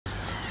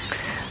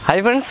Hi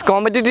friends,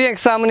 competitive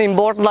exam is an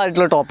important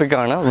topic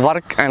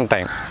work and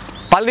time.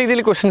 പല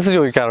രീതിയിൽ questions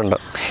ചോദിക്കാറുണ്ട്.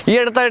 ഈ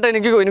അടുത്തായിട്ട്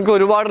എനിക്ക്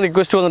ഒരുപാട്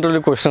റിക്വസ്റ്റ്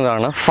വന്നിട്ടുള്ള ക്വസ്റ്റ്യൻസ്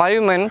ആണ്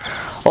 5 men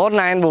or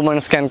 9 women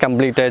can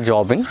complete a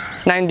job in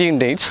 19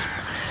 days.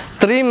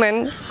 3 men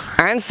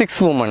and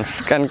 6 women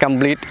can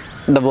complete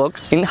the work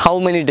in how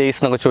many days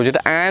എന്നൊക്കെ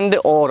ചോദിച്ചിട്ട് ആൻഡ്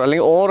ഓർ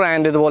അല്ലെങ്കിൽ ഓർ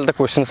ആൻഡ് ഇതുപോലത്തെ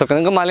ക്വസ്റ്റ്യൻസ് ഒക്കെ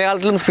നിങ്ങൾക്ക്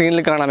മലയാളത്തിലും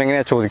സ്ക്രീനിൽ കാണാം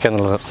എങ്ങനെയാണ് ചോദിക്കുക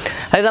എന്നുള്ളത്.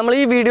 അതായത് നമ്മൾ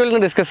ഈ വീഡിയോയിൽ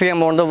നിന്ന് ഡിസ്കസ് ചെയ്യാൻ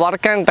പോകുന്നത്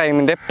വർക്ക് ആൻഡ്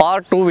ടൈമിൻ്റെ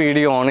പാർട്ട് 2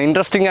 വീഡിയോ ആണ്.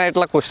 ഇൻട്രസ്റ്റിംഗ്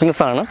ആയിട്ടുള്ള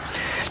ക്വസ്റ്റ്യൻസ് ആണ്.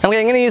 നമുക്ക്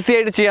എങ്ങനെ ഈസി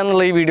ആയിട്ട്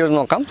ചെയ്യാമെന്നുള്ള ഈ വീഡിയോയിൽ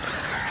നോക്കാം.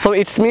 So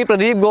it's me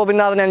Pradeep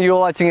Gopinathan and you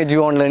are watching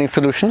EduOn Learning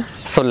Solution.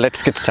 So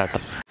let's get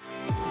started.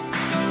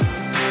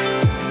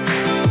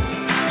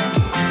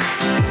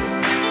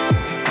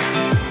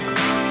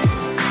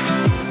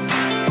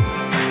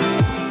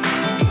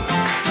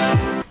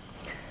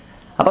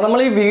 അപ്പോൾ നമ്മൾ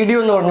ഈ വീഡിയോ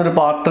എന്ന് പറഞ്ഞൊരു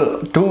പാർട്ട്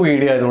 2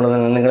 വീഡിയോ ആയതുകൊണ്ട്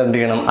തന്നെ നിങ്ങൾ എന്ത്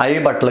ചെയ്യണം, ഐ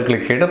ബട്ടണിൽ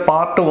ക്ലിക്ക് ചെയ്തിട്ട്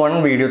പാർട്ട് 1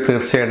 വീഡിയോ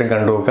തീർച്ചയായിട്ടും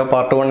കണ്ടുവെക്കുക.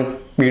 പാർട്ട് 1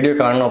 വീഡിയോ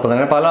കാണുന്നപ്പോൾ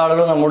തന്നെ പല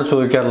ആളുകളും നമ്മോട്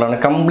ചോദിക്കാറുള്ളതാണ്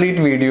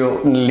കംപ്ലീറ്റ് വീഡിയോ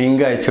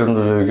ലിങ്ക്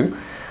അയച്ചിരുന്നത് ചോദിക്കും.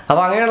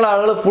 അപ്പോൾ അങ്ങനെയുള്ള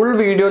ആളുകൾ ഫുൾ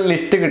വീഡിയോ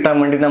ലിസ്റ്റ് കിട്ടാൻ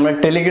വേണ്ടി നമ്മൾ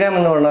ടെലിഗ്രാം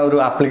എന്ന് പറഞ്ഞ ഒരു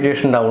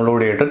ആപ്ലിക്കേഷൻ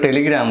ഡൗൺലോഡ് ചെയ്തിട്ട്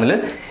ടെലിഗ്രാമിൽ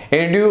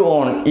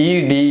EduOn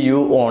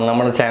EduOn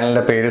നമ്മുടെ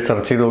ചാനലിൻ്റെ പേര്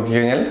സെർച്ച് ചെയ്ത് നോക്കി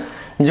കഴിഞ്ഞാൽ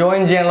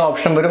ജോയിൻ ചെയ്യാനുള്ള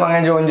ഓപ്ഷൻ വരും.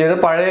 അങ്ങനെ ജോയിൻ ചെയ്ത്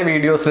പഴയ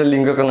വീഡിയോസിലെ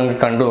ലിങ്കൊക്കെ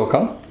നിങ്ങൾക്ക് കണ്ടു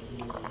നോക്കാം.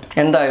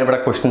 എന്തായാലും ഇവിടെ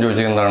question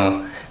ചോദിച്ചിരിക്കുന്നതാണ്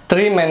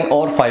 3 men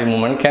or 5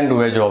 women can do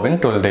a job in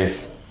 12 days.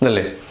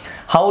 അല്ലേ,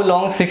 how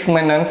long 6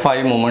 men and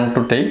 5 women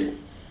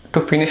to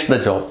finish the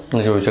job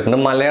എന്ന് ചോദിച്ചിട്ടുണ്ട്.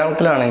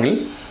 മലയാളത്തിലാണെങ്കിൽ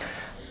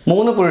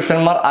 3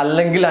 പുരുഷന്മാർ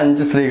അല്ലെങ്കിൽ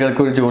 5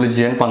 സ്ത്രീകൾക്ക് ഒരു ജോലി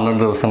ചെയ്യാൻ 12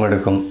 ദിവസം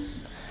എടുക്കും.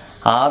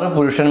 6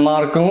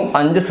 പുരുഷന്മാർക്കും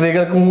 5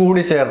 സ്ത്രീകൾക്കും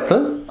കൂടി ചേർത്ത്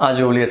ആ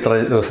ജോലി എത്ര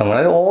ദിവസം?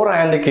 അതായത് ഓർ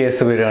ആൻഡ്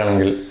കേസ്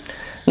വരികയാണെങ്കിൽ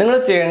നിങ്ങൾ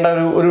ചെയ്യേണ്ട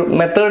ഒരു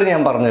മെത്തേഡ്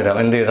ഞാൻ പറഞ്ഞുതരാം.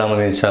 എന്ത് ചെയ്താൽ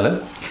മതി വെച്ചാൽ,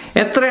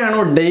 എത്രയാണോ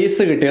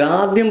ഡേയ്സ് കിട്ടിയത്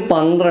ആദ്യം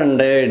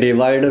 12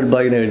 ഡിവൈഡഡ്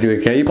ബൈ എന്ന് എഴുതി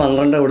വയ്ക്കുക. ഈ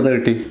 12 എവിടെ നിന്ന്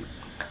കിട്ടി?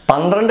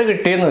 12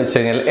 കിട്ടിയെന്ന് വെച്ച്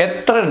കഴിഞ്ഞാൽ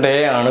എത്ര ഡേ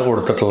ആണ്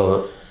കൊടുത്തിട്ടുള്ളത്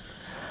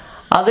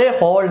അതേ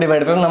ഹോൾ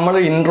ഡിവൈഡ്. ഇപ്പം നമ്മൾ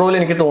ഇൻട്രോയിൽ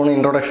എനിക്ക് തോന്നുന്നു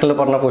ഇൻട്രൊഡക്ഷനിൽ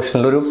പറഞ്ഞ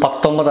ക്വസ്റ്റനിൽ ഒരു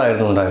 19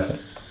 ആയിരുന്നു ഉണ്ടായത്.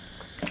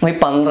 ഈ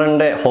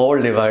 12 ഹോൾ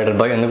ഡിവൈഡഡ്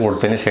ബൈ എന്ന്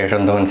കൊടുത്തതിന് ശേഷം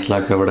എന്താ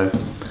മനസ്സിലാക്കുക, ഇവിടെ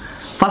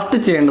ഫസ്റ്റ്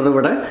ചെയ്യേണ്ടത്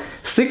ഇവിടെ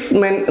 6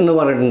 men എന്ന്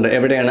പറഞ്ഞിട്ടുണ്ട്.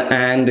 എവിടെയാണ്?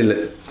 ആൻഡിൽ.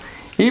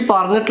 ഈ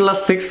പറഞ്ഞിട്ടുള്ള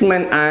 6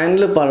 men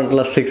ആൻഡിൽ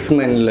പറഞ്ഞിട്ടുള്ള 6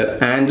 menൽ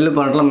ആൻഡിൽ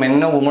പറഞ്ഞിട്ടുള്ള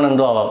മെന്നോ വുമൺ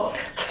എന്തോ ആവാം.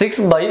 6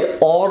 by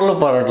ഓറിൽ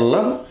പറഞ്ഞിട്ടുള്ള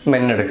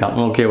മെൻ എടുക്കാം.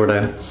 നോക്കി ഇവിടെ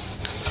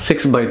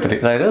 6/3,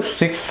 അതായത്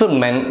 6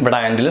 men ഇവിടെ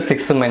ആൻഡിൽ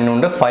 6 men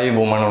ഉണ്ട്, 5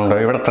 women ഉണ്ട്.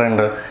 ഇവിടെ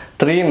എത്രയുണ്ട്?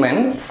 3 men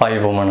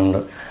 5 women ഉണ്ട്.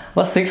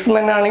 അപ്പോൾ 6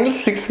 men ആണെങ്കിൽ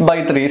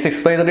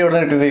 6/3 ഇവിടെ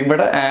കിട്ടിയത്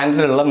ഇവിടെ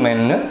ആൻഡിലുള്ള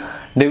മെന്ന്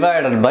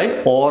ഡിവൈഡഡ് ബൈ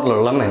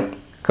ഓറിലുള്ള മെൻ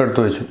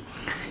എടുത്തു വെച്ചു.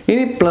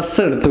 ഇനി പ്ലസ്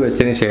എടുത്തു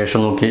വെച്ചതിന് ശേഷം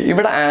നോക്കി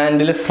ഇവിടെ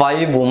ആൻഡിൽ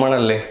 5 women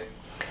അല്ലേ,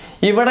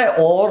 ഇവിടെ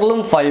ഓറിലും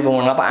 5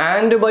 women. അപ്പോൾ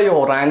ആൻഡ് ബൈ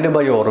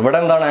ഓർ ഇവിടെ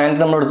എന്താണ്? ആൻഡ്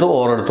നമ്മൾ എടുത്തു,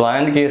 ഓർ എടുത്തു,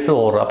 ആൻഡ് കേസ്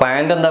ഓർ. അപ്പോൾ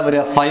ആൻഡ് എന്താ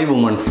വരിക? 5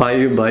 women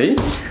 5 by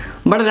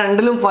ഇവിടെ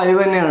രണ്ടിലും 5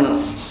 തന്നെയാണ്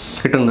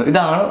കിട്ടുന്നത്.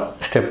 ഇതാണ്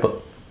സ്റ്റെപ്പ്.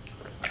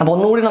 അപ്പോൾ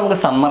ഒന്നുകൂടി നമുക്ക്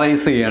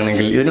സമ്മറൈസ്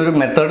ചെയ്യുകയാണെങ്കിൽ ഇതിനൊരു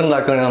മെത്തേഡ്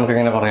ഉണ്ടാക്കുകയാണെങ്കിൽ നമുക്ക്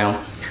എങ്ങനെ പറയാം?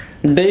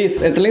 ഡേയ്സ്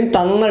എത്രയും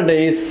തന്ന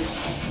ഡേയ്സ്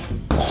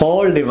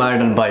ഹോൾ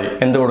ഡിവൈഡഡ് ബൈ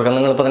എന്ത് കൊടുക്കാം?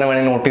 നിങ്ങളിപ്പോൾ തന്നെ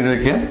വേണമെങ്കിൽ നോട്ട് ചെയ്ത്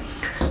വയ്ക്കുക.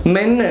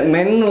 മെൻ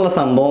എന്നുള്ള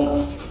സംഭവം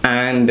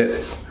and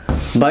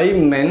by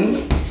men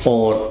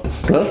or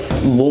plus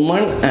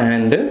woman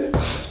and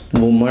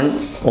woman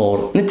or.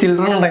 ഇനി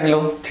ചിൽഡ്രൻ ഉണ്ടെങ്കിലോ?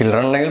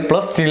 ചിൽഡ്രൻ ഉണ്ടെങ്കിൽ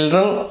plus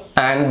children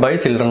and by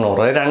children or.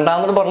 അതായത്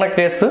രണ്ടാമത് പറഞ്ഞ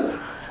കേസ്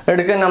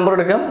എടുക്കാം, നമ്പർ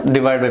എടുക്കാം,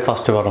 ഡിവൈഡ് ബൈ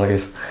ഫസ്റ്റ് പറഞ്ഞ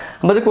കേസ്.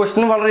 അപ്പോൾ ഇത്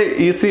ക്വസ്റ്റ്യൻ വളരെ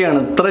ഈസിയാണ്,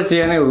 ഇത്ര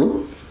ചെയ്യാനേ ഉള്ളൂ.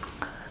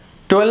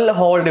 12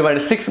 ഹോൾ ഡിവൈഡ്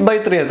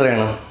 6/3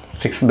 എത്രയാണ്?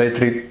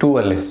 6/3 2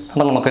 അല്ലേ.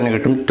 അപ്പോൾ നമുക്ക് തന്നെ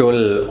കിട്ടും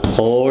 12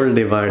 ഹോൾ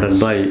ഡിവൈഡഡ്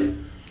ബൈ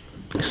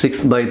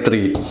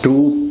 6/3 2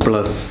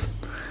 പ്ലസ്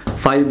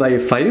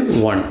 5/5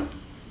 1.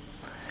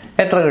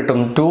 എത്ര കിട്ടും?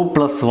 2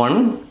 + 1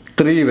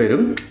 3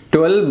 വരും.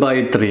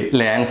 12/3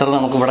 അല്ലേ. ആൻസർ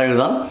നമുക്ക് ഇവിടെ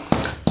എഴുതാം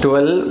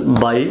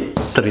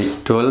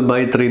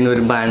 12/3 എന്ന്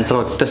വരുമ്പോൾ ആൻസർ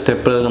ഒറ്റ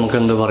സ്റ്റെപ്പിൽ നമുക്ക്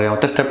എന്ത് പറയാം?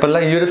 ഒറ്റ സ്റ്റെപ്പല്ല,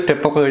 ഈ ഒരു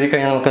സ്റ്റെപ്പൊക്കെ എഴുതി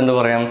കഴിഞ്ഞാൽ നമുക്ക് എന്ത്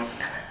പറയാം?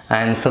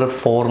 ആൻസർ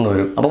 4 എന്ന്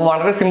വരും. അപ്പോൾ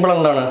വളരെ സിമ്പിൾ.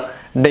 എന്താണ്?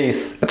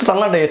 ഡേയ്സ് എത്ര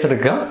തന്ന ഡേയ്സ്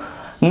എടുക്കുക,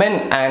 men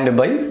and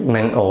by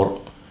men or,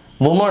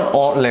 woman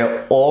or അല്ലേ,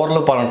 ഓറിൽ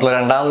പറഞ്ഞിട്ടുള്ള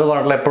രണ്ടാമത്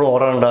പറഞ്ഞിട്ടുള്ള എപ്പോഴും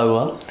ഓറാണ് ഉണ്ടാവുക.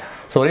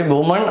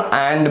 Woman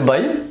and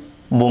by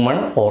woman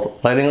or.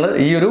 അതായത് നിങ്ങൾ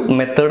ഈ ഒരു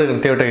മെത്തേഡ്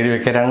കൃത്യമായിട്ട് എഴുതി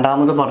വയ്ക്കുക.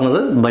 രണ്ടാമത് പറഞ്ഞത്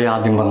ബൈ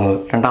ആദ്യം പറഞ്ഞത്,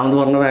 രണ്ടാമത്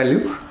പറഞ്ഞ വാല്യൂ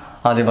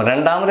ആദ്യം പറഞ്ഞു.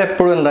 രണ്ടാമത്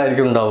എപ്പോഴും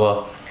എന്തായിരിക്കും ഉണ്ടാവുക?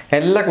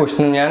 എല്ലാ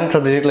ക്വസ്റ്റ്യനും ഞാൻ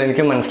ശ്രദ്ധിച്ചിട്ടുള്ള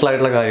എനിക്ക്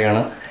മനസ്സിലായിട്ടുള്ള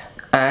കാര്യമാണ്,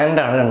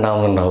 ആൻഡാണ്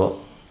രണ്ടാമത് ഉണ്ടാവുക.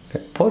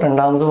 അപ്പോൾ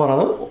രണ്ടാമത്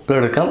പറഞ്ഞത്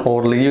എടുക്കാം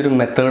ഓറിൽ. ഈ ഒരു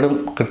മെത്തേഡും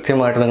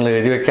കൃത്യമായിട്ട് നിങ്ങൾ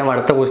എഴുതി വയ്ക്കാം.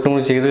 അടുത്ത ക്വസ്റ്റ്യൻ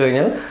കൂടി ചെയ്ത്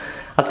കഴിഞ്ഞാൽ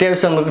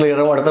അത്യാവശ്യം നമുക്ക് ക്ലിയർ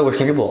ആവും. അടുത്ത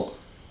ക്വസ്റ്റ്യനിലേക്ക് പോകാം.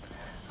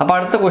 അപ്പോൾ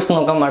അടുത്ത ക്വസ്റ്റ്യൻ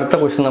നോക്കാം. അടുത്ത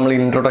ക്വസ്റ്റ്യൻ നമ്മൾ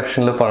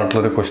ഇൻട്രൊഡക്ഷനിൽ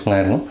പറഞ്ഞിട്ടുള്ളൊരു ക്വസ്റ്റ്യൻ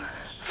ആയിരുന്നു.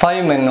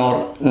 5 men or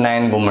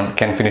 9 women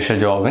can finish a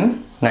job in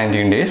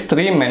 19 days.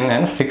 3 men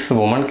and 6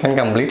 women can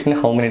complete in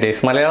how many days?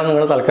 Malayalam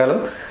നിങ്ങൾ തൽക്കാലം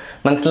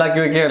മനസ്സിലാക്കി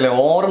വയ്ക്കുകയല്ലേ.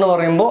 ഓർ എന്ന്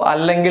പറയുമ്പോൾ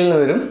അല്ലെങ്കിൽ എന്ന്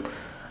വരും,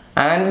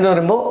 ആൻഡ് എന്ന്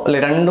പറയുമ്പോൾ അല്ലെ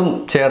രണ്ടും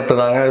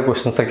ചേർത്തത്. അങ്ങനെ ഒരു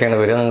ക്വസ്റ്റ്യൻസ് ഒക്കെയാണ്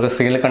വരിക. നിങ്ങൾക്ക്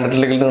സ്ത്രീയിൽ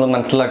കണ്ടിട്ടില്ലെങ്കിൽ നിങ്ങൾ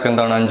മനസ്സിലാക്കുക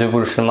എന്താണ് 5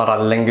 പുരുഷന്മാർ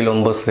അല്ലെങ്കിൽ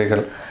 9 സ്ത്രീകൾ.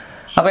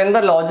 അപ്പോൾ എന്താ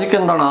ലോജിക്ക്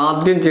എന്താണ്?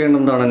 ആദ്യം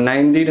ചെയ്യേണ്ടത് എന്താണ്?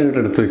 19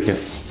 എടുത്ത് വയ്ക്കുക.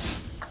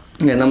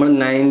 നമ്മൾ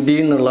 19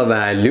 എന്നുള്ള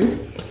വാല്യൂ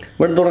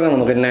ഇവിടെ തുടങ്ങാം.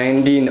 നമുക്ക്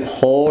 19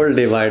 ഹോൾ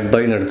ഡിവൈഡ്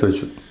ബൈ എന്ന് എടുത്ത്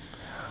വെച്ചു.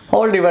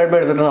 ഹോൾ ഡിവൈഡ് ബൈ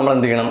എടുത്തിട്ട് നമ്മൾ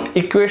എന്ത് ചെയ്യണം,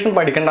 ഇക്വേഷൻ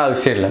പഠിക്കേണ്ട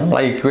ആവശ്യമില്ല. നമ്മൾ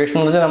ആ ഇക്വേഷൻ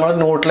എന്ന് വെച്ചാൽ നമ്മൾ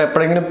നോട്ടിൽ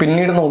എപ്പോഴെങ്കിലും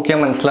പിന്നീട് നോക്കിയാൽ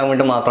മനസ്സിലാൻ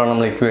വേണ്ടി മാത്രമാണ്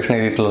നമ്മൾ ഇക്വേഷൻ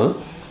എഴുതിയിട്ടുള്ളത്.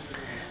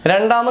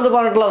 രണ്ടാമത്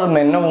പറഞ്ഞിട്ടുള്ളത്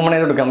മെന്നോ വുമൺ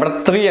ആയിട്ട് എടുക്കാം. ഇവിടെ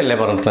 3 അല്ലേ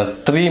പറഞ്ഞിട്ടുള്ളത്,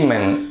 3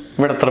 men.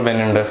 ഇവിടെ എത്ര മെൻ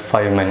ഉണ്ട്,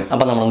 5 men.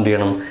 അപ്പം നമ്മൾ എന്ത്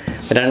ചെയ്യണം,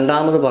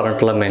 രണ്ടാമത്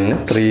പറഞ്ഞിട്ടുള്ള മെന്ന്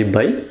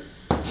 3/5.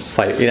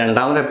 ഈ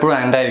രണ്ടാമത് എപ്പോഴും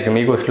ആൻഡ് ആയിരിക്കും,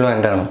 ഈ ക്വസ്റ്റിലും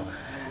ആൻഡ് ആണ്.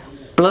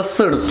 പ്ലസ്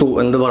എടുത്തു,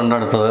 എന്ത് പറഞ്ഞ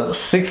അടുത്തത്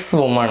 6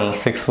 women.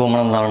 6 women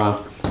എന്താണ്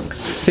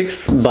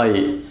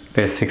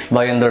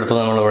 6/6 എന്തെടുത്തു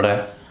നമ്മളിവിടെ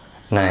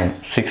 9.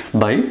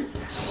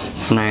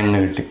 6/9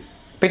 കിട്ടി.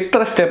 അപ്പം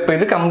ഇത്ര സ്റ്റെപ്പ്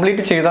ഇത്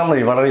കംപ്ലീറ്റ് ചെയ്താൽ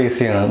മതി, വളരെ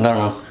ഈസിയാണ്.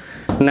 എന്താണ്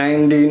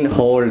 19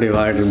 ഹോൾ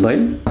ഡിവൈഡഡ് ബൈ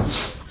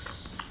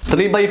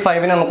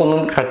 3/5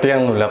 നമുക്കൊന്നും കട്ട്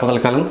ചെയ്യാനൊന്നുമില്ല. അപ്പോൾ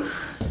തൽക്കാലം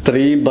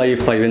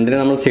 3/5 എന്തിനാ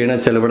നമ്മൾ ചെയ്യണമെന്ന്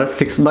വെച്ചാൽ ഇവിടെ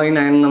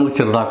 6/9 നമുക്ക്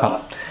ചെറുതാക്കാം.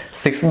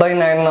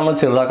 6/9 നമ്മൾ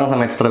ചെറുതാക്കുന്ന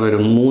സമയത്ത് എത്ര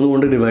വരും, 3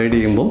 കൊണ്ട് ഡിവൈഡ്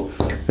ചെയ്യുമ്പോൾ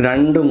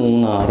 2 3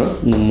 6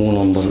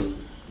 3 9.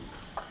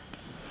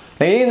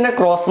 ഈ ഇന്ന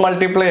cross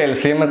multiply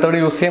LCM method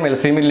use ചെയ്യാം.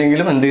 LCM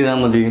ഇല്ലെങ്കിലും എന്ത് ചെയ്താൽ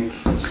മതി,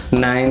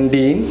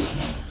 19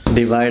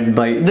 ഡിവൈഡ്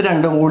ബൈ ഇത്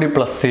രണ്ടും കൂടി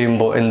പ്ലസ്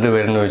ചെയ്യുമ്പോൾ എന്ത്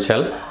വരുന്നു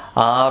ചോദിച്ചാൽ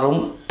 6ഉം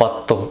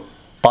 10ഉം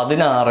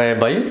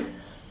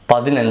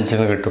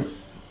 16/15 കിട്ടും.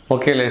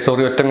 ഓക്കെ അല്ലേ?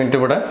 സോറി, ഒറ്റ മിനിറ്റ്.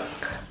 ഇവിടെ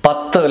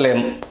 10 അല്ലേ,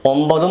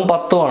 9ഉം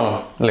 10ഉം ആണ്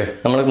അല്ലേ.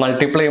 നമ്മൾ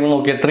മൾട്ടിപ്ലൈ ചെയ്യുമ്പോൾ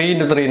നോക്കിയാൽ 3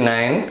 × 3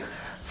 9,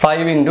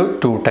 5 ×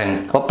 2 10.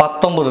 അപ്പോൾ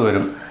 19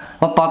 വരും.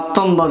 അപ്പോൾ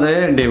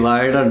 19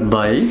 ഡിവൈഡഡ്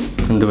ബൈ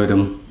എന്ത്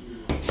വരും,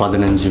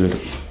 15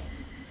 വരും.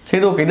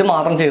 ചെയ്ത് നോക്കി. ഇത്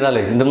മാത്രം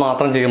ചെയ്താലേ, ഇത്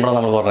മാത്രം ചെയ്യുമ്പോഴാണ്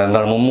നമ്മൾ പറഞ്ഞത്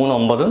എന്താണ് 3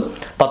 9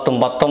 10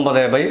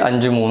 19/5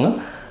 3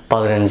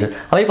 15.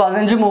 അപ്പോൾ ഈ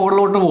 15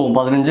 മുകളിലോട്ട് പോകും.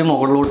 15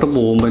 മുകളിലോട്ട്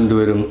പോകുമ്പോൾ എന്ത്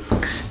വരും,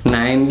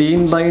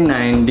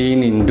 19/19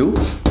 ×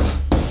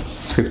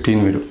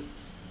 15 വരും.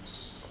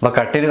 അപ്പോൾ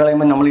കട്ട് ചെയ്ത്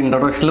കളയുമ്പോൾ നമ്മൾ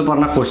ഇൻട്രൊഡക്ഷനിൽ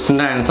പറഞ്ഞ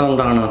ക്വസ്റ്റിൻ്റെ ആൻസർ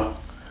എന്താണ്,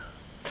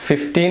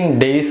 15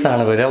 days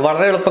ആണ് വരിക.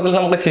 വളരെ എളുപ്പത്തിൽ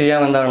നമുക്ക് ചെയ്യാം.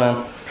 എന്താണ്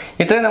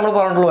ഇത്രയും നമ്മൾ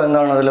പറഞ്ഞിട്ടുള്ളൂ.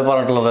 എന്താണ് അതിൽ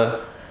പറഞ്ഞിട്ടുള്ളത്,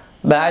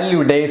 വാല്യൂ,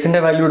 ഡേയ്സിൻ്റെ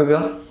വാല്യൂ എടുക്കുക.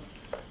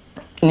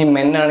 ഇനി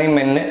മെന്നാണെങ്കിൽ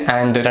മെന്ന്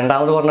ആൻഡ്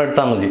രണ്ടാമത് പറഞ്ഞ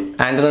എടുത്താൽ മതി.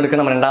 ആൻഡ്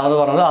എടുക്കണം. രണ്ടാമത്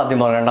പറഞ്ഞത് ആദ്യം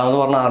പറഞ്ഞു, രണ്ടാമത്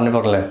പറഞ്ഞ ആദ്യം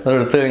പറഞ്ഞല്ലേ. അത്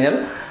എടുത്തു കഴിഞ്ഞാൽ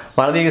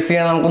വളരെ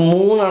ഈസിയാണ്. നമുക്ക്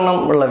 3 എണ്ണം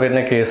ഉള്ള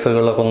വരുന്ന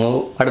കേസുകളൊക്കെ ഒന്ന്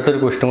അടുത്തൊരു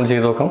ക്വസ്റ്റ്യൻ കൂടി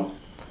ചെയ്ത് നോക്കാം.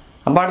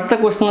 അപ്പോൾ അടുത്ത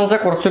ക്വസ്റ്റ്യൻ എന്ന്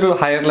വെച്ചാൽ കുറച്ചൊരു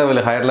ഹയർ ലെവൽ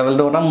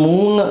എന്ന് പറഞ്ഞാൽ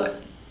 3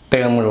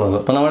 ടേമുള്ളത്.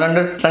 അപ്പോൾ നമ്മൾ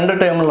രണ്ട്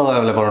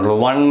ടേമുള്ളതല്ലേ പറഞ്ഞിട്ടുള്ളൂ.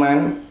 1 man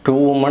 2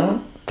 women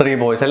 3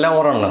 boys എല്ലാം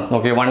ഓർമ്മ.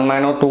 Okay, 1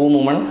 man or 2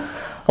 women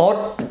or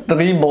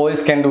 3 boys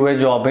can do a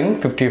job in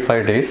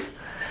 55 days.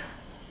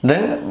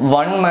 Then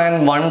 1 man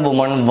 1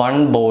 woman 1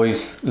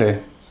 boys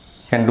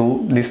can do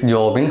this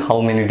job in how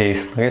many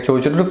days? Okay,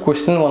 ചോദിച്ചിട്ടൊരു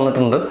question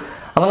വന്നിട്ടുണ്ട്.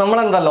 അപ്പോൾ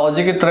നമ്മളെന്താ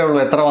ലോജിക്ക് ഇത്രയേ ഉള്ളൂ.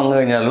 എത്ര വന്നു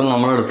കഴിഞ്ഞാലും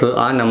നമ്മളടുത്ത്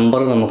ആ നമ്പർ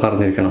നമുക്ക്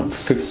അറിഞ്ഞിരിക്കണം.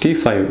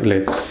 55 അല്ലേ.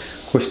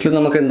 ക്വസ്റ്റ്യൻ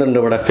നമുക്ക് എന്തുണ്ട്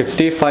ഇവിടെ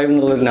 55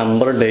 എന്നുള്ളൊരു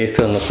നമ്പർ ഡേയ്സ്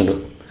തന്നിട്ടുണ്ട്.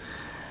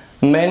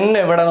 മെൻ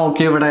എവിടെ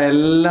നോക്കി, ഇവിടെ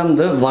എല്ലാം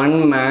ഇത് 1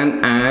 man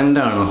and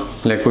ആണ്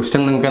അല്ലേ.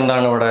 ക്വസ്റ്റ്യൻ നിങ്ങൾക്ക്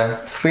എന്താണ് ഇവിടെ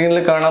സ്ക്രീനിൽ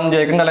കാണാൻ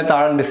വിചാരിക്കേണ്ട, അല്ലെങ്കിൽ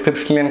താഴെ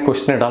ഡിസ്ക്രിപ്ഷനിൽ ഞാൻ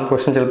ക്വസ്റ്റ്യൻ ഇടാം.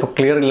 ക്വസ്റ്റ്യൻ ചിലപ്പോൾ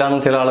ക്ലിയർ ഇല്ലാന്ന്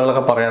ചില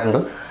ആളുകളൊക്കെ പറയാറുണ്ട്.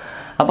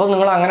 അപ്പോൾ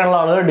നിങ്ങൾ അങ്ങനെയുള്ള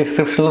ആളുകൾ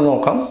ഡിസ്ക്രിപ്ഷനിൽ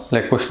നോക്കാം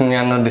അല്ലേ. ക്വസ്റ്റ്യൻ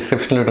ഞാൻ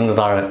ഡിസ്ക്രിപ്ഷനിൽ ഇടുന്നത്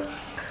താഴെ.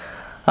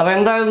 അപ്പോൾ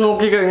എന്തായാലും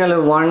നോക്കിക്കഴിഞ്ഞാൽ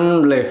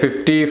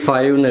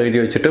 55 എന്ന് എഴുതി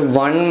വെച്ചിട്ട്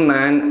 1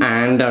 man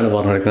and ആണ്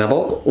പറഞ്ഞിരിക്കുന്നത്.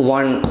 അപ്പോൾ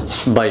 1/,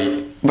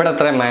 ഇവിടെ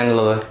എത്ര മാൻ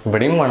ഉള്ളത്,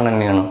 ഇവിടെയും 1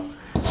 തന്നെയാണ്.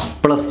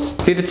 പ്ലസ്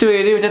തിരിച്ച്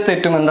എഴുതി വെച്ചാൽ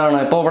തെറ്റും. എന്താണ്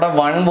ഇപ്പോൾ ഇവിടെ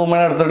 1 woman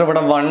എടുത്തിട്ട്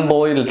ഇവിടെ 1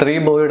 boy 3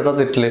 boy എടുത്താൽ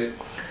തെറ്റില്ലേ.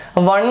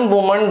 1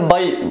 woman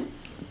by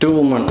 2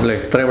 women അല്ലേ.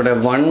 ഇത്ര ഇവിടെ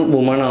 1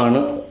 woman ആണ്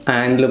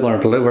ആൻഡിൽ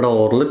പറഞ്ഞിട്ടുള്ളത്, ഇവിടെ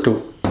ഓറിൽ 2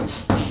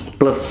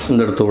 പ്ലസ്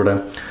എന്തെടുത്തു ഇവിടെ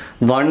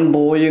 1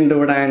 boy ഉണ്ട്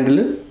ഇവിടെ ആൻഡിൽ,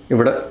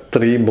 ഇവിടെ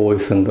 3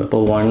 boys ഉണ്ട്.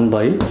 അപ്പോൾ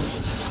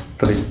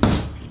 1/3.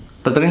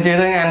 അപ്പോൾ ഇത്രയും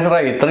ചെയ്ത് കഴിഞ്ഞാൽ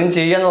ആൻസറായി. ഇത്രയും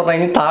ചെയ്യാന്ന് പറഞ്ഞാൽ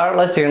ഇനി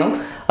താഴെ ചെയ്യണം.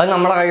 അത്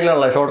നമ്മുടെ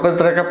കയ്യിലുള്ള ഷോർട്ട് കട്ട്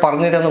ഇത്രയൊക്കെ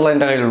പറഞ്ഞു തരിക എന്നുള്ളത്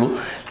എൻ്റെ കയ്യിലുള്ളൂ.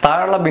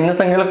 താഴെയുള്ള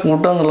ഭിന്നസംഖ്യകളെ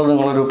കൂട്ടുക എന്നുള്ളത്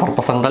നിങ്ങളൊരു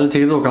പർപ്പസ്. എന്തായാലും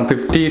ചെയ്ത് നോക്കാം.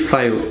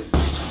 55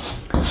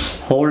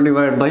 ഹോൾ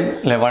ഡിവൈഡ് ബൈ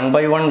അല്ലേ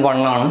 1/1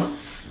 1 ആണ്,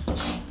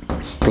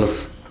 പ്ലസ്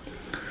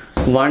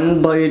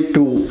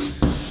 1/2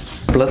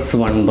 പ്ലസ്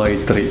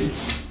 1/3.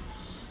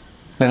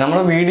 നമ്മൾ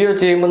വീഡിയോ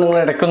ചെയ്യുമ്പോൾ നിങ്ങൾ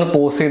ഇടയ്ക്കൊന്ന്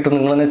പോസ് ചെയ്തിട്ട്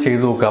നിങ്ങൾ തന്നെ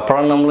ചെയ്ത് നോക്കുക.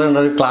 അപ്പോഴാണ് നമ്മൾ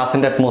എന്തായാലും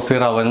ക്ലാസ്സിൻ്റെ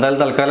അറ്റ്മോസ്ഫിയർ ആവുക. എന്തായാലും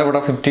തൽക്കാലം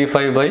ഇവിടെ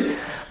 55/1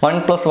 +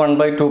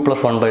 1/2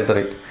 +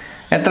 1/3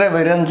 എത്ര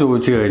വരും എന്ന്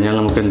ചോദിച്ചു കഴിഞ്ഞാൽ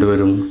നമുക്ക് എന്ത്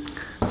വരും,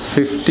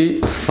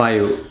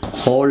 55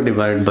 ഹോൾ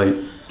ഡിവൈഡ് ബൈ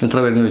എത്ര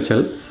വരും എന്ന്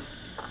വെച്ചാൽ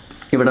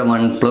ഇവിടെ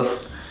 1 പ്ലസ്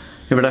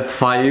ഇവിടെ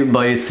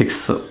 5/6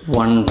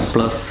 1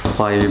 +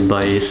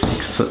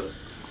 5/6.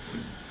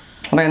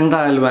 അപ്പോൾ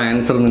എന്തായാലും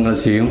ആൻസർ നിങ്ങൾ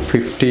ചെയ്യും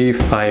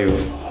 55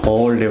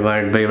 ഹോൾ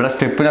ഡിവൈഡ് ബൈ ഇവിടെ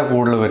സ്റ്റെപ്പിനാണ്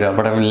കൂടുതൽ വരിക.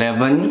 ഇവിടെ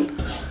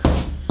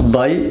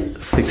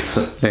 11/6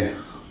 അല്ലേ.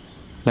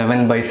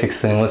 11/6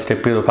 നിങ്ങൾ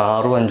സ്റ്റെപ്പ് ചെയ്തു.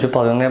 6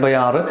 5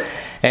 11/6.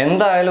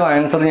 എന്തായാലും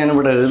ആൻസർ ഞാൻ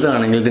ഇവിടെ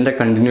എഴുതുകയാണെങ്കിൽ ഇതിൻ്റെ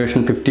കണ്ടിന്യൂഷൻ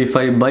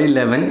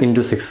 55/11 ×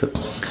 6.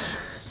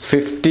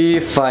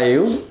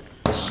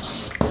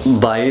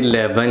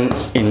 55/11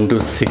 ×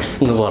 6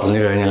 എന്ന് പറഞ്ഞു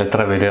കഴിഞ്ഞാൽ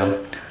എത്ര വരിക,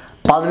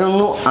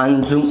 11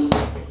 5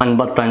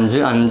 55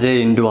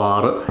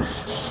 5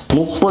 ×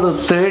 6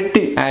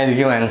 30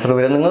 ആയിരിക്കും ആൻസർ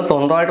വരിക. നിങ്ങൾ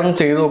സ്വന്തമായിട്ടൊന്ന്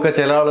ചെയ്ത് നോക്കുക.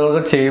 ചില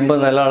ആളുകൾക്ക് ചെയ്യുമ്പോൾ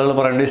നല്ല ആളുകൾ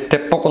പറയുന്നുണ്ട്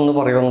സ്റ്റെപ്പൊക്കെ ഒന്ന്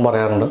പറയുമെന്ന്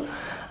പറയാറുണ്ട്.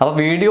 അപ്പോൾ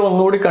വീഡിയോ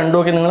ഒന്നുകൂടി കണ്ടു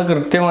നോക്കി നിങ്ങൾ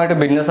കൃത്യമായിട്ട്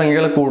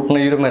ഭിന്നസംഖ്യകൾ കൂട്ടുന്ന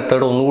ഈ ഒരു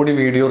മെത്തേഡ് ഒന്നുകൂടി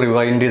വീഡിയോ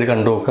റിവൈൻഡ് ചെയ്ത്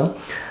കണ്ടു നോക്കുക.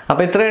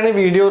 അപ്പോൾ ഇത്രയാണ്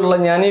വീഡിയോ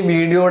ഉള്ളത്. ഞാൻ ഈ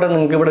വീഡിയോയുടെ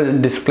നിങ്ങൾക്ക് ഇവിടെ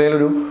ഡിസ്പ്ലേയിൽ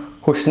ഒരു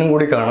ക്വസ്റ്റ്യൻ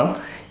കൂടി കാണാം.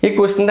 ഈ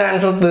ക്വസ്റ്റിൻ്റെ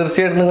ആൻസർ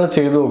തീർച്ചയായിട്ടും നിങ്ങൾ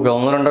ചെയ്തു നോക്കുക.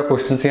 1-2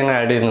 ക്വസ്റ്റ്യൻസ് ഞാൻ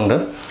ആഡ് ചെയ്യുന്നുണ്ട്.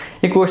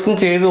 ഈ ക്വസ്റ്റ്യൻ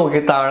ചെയ്ത് നോക്കി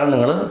താഴെ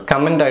നിങ്ങൾ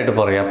കമൻ്റ് ആയിട്ട്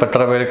പറയുക. അപ്പോൾ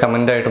എത്ര പേര്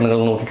കമൻ്റ് ആയിട്ട് നിങ്ങൾ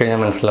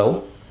നോക്കിക്കഴിഞ്ഞാൽ മനസ്സിലാവും.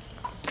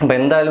 അപ്പോൾ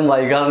എന്തായാലും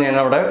വൈകാതെ ഞാൻ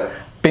അവിടെ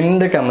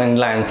പിൻഡ്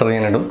കമൻറ്റിൽ ആൻസർ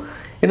ചെയ്യാനിടും.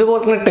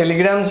 ഇതുപോലെ തന്നെ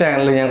ടെലിഗ്രാം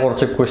ചാനലിൽ ഞാൻ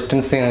കുറച്ച്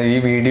ക്വസ്റ്റ്യൻസ് ഈ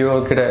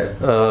വീഡിയോയുടെ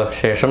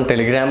ശേഷം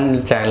ടെലിഗ്രാം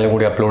ചാനൽ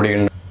കൂടി അപ്ലോഡ്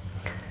ചെയ്യുന്നുണ്ട്.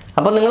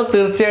 അപ്പോൾ നിങ്ങൾ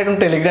തീർച്ചയായിട്ടും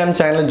ടെലിഗ്രാം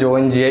ചാനൽ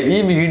ജോയിൻ ചെയ്യുക. ഈ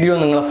വീഡിയോ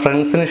നിങ്ങളെ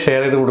ഫ്രണ്ട്സിന്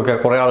ഷെയർ ചെയ്ത് കൊടുക്കുക.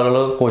 കുറേ ആളുകൾ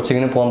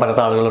കോച്ചിങ്ങിന് പോകാൻ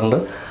പറ്റാത്ത ആളുകളുണ്ട്.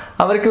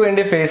 അവർക്ക്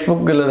വേണ്ടി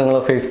നിങ്ങൾ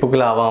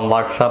ഫേസ്ബുക്കിലാവാം,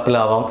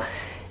 വാട്സാപ്പിലാവാം,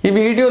 ഈ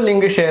വീഡിയോ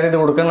ലിങ്ക് ഷെയർ ചെയ്ത്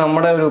കൊടുക്കുക.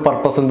 നമ്മുടെ ഒരു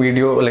പർപ്പസും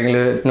വീഡിയോ അല്ലെങ്കിൽ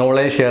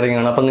നോളേജ് ഷെയറിംഗ്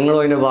ആണ്. അപ്പോൾ നിങ്ങൾ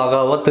അതിൻ്റെ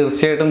ഭാഗമാവുക.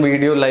 തീർച്ചയായിട്ടും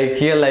വീഡിയോ ലൈക്ക്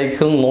ചെയ്യുക.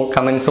 ലൈക്കും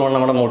കമൻസും ആണ്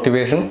നമ്മുടെ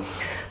മോട്ടിവേഷൻ.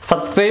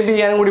 സബ്സ്ക്രൈബ്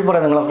ചെയ്യാനും കൂടി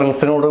പറയാം. നിങ്ങളുടെ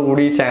ഫ്രണ്ട്സിനോട്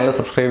കൂടി ഈ ചാനൽ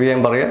സബ്സ്ക്രൈബ്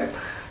ചെയ്യാൻ പറയുക.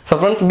 So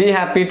friends, be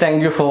happy.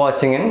 Thank you for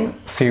watching and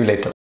see you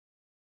later.